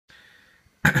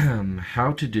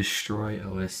How to destroy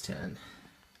OS 10.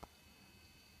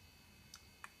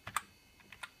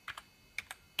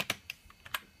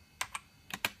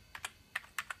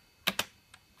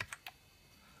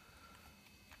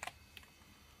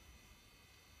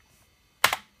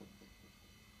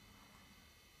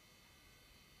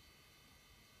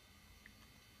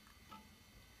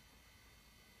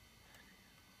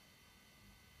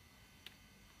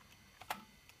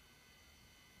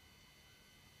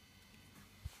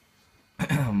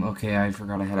 Okay, I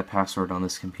forgot I had a password on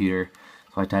this computer,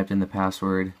 so I typed in the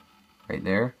password right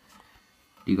there.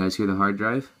 Do you guys hear the hard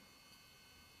drive?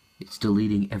 It's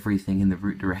deleting everything in the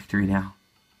root directory now.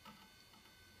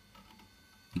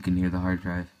 You can hear the hard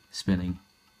drive spinning.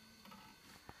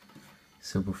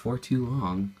 So before too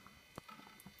long,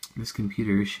 this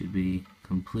computer should be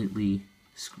completely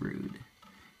screwed.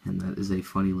 And that is a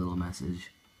funny little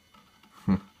message.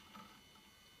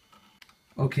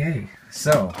 Okay,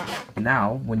 so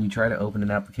now when you try to open an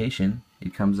application,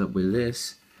 it comes up with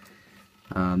this,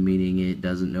 meaning it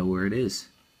doesn't know where it is.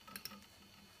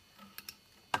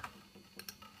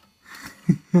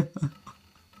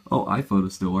 Oh,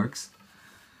 iPhoto still works.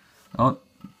 Oh,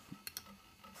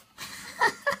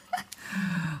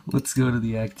 let's go to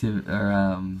the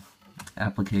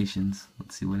applications.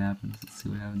 Let's see what happens. Let's see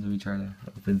what happens when we try to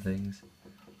open things.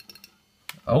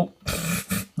 Oh,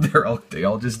 they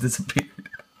all just disappeared.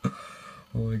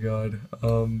 Oh my god.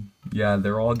 Yeah,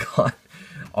 they're all gone.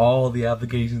 All the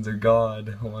applications are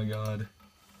gone. Oh my god.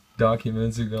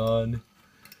 Documents are gone.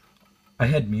 I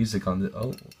had music on the.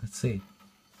 Oh, let's see.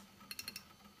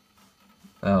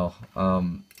 Oh,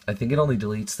 I think it only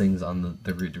deletes things on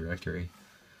the root directory.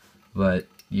 But,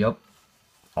 yep,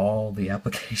 all the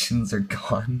applications are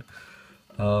gone.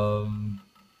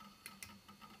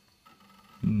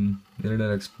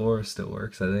 Internet Explorer still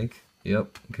works, I think.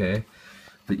 Yep, okay.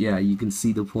 But yeah, you can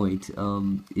see the point.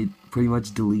 It pretty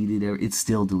much deleted. It's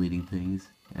still deleting things.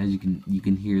 As you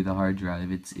can hear the hard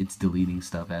drive. It's deleting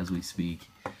stuff as we speak.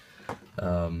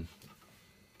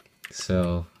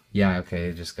 So yeah, okay.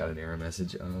 I just got an error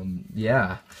message.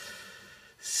 Yeah.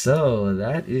 So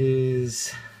that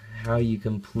is how you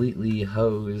completely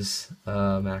hose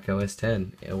Mac OS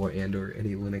 10 or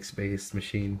any Linux-based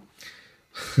machine.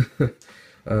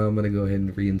 I'm gonna go ahead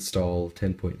and reinstall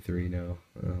 10.3 now.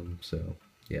 So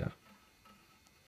yeah.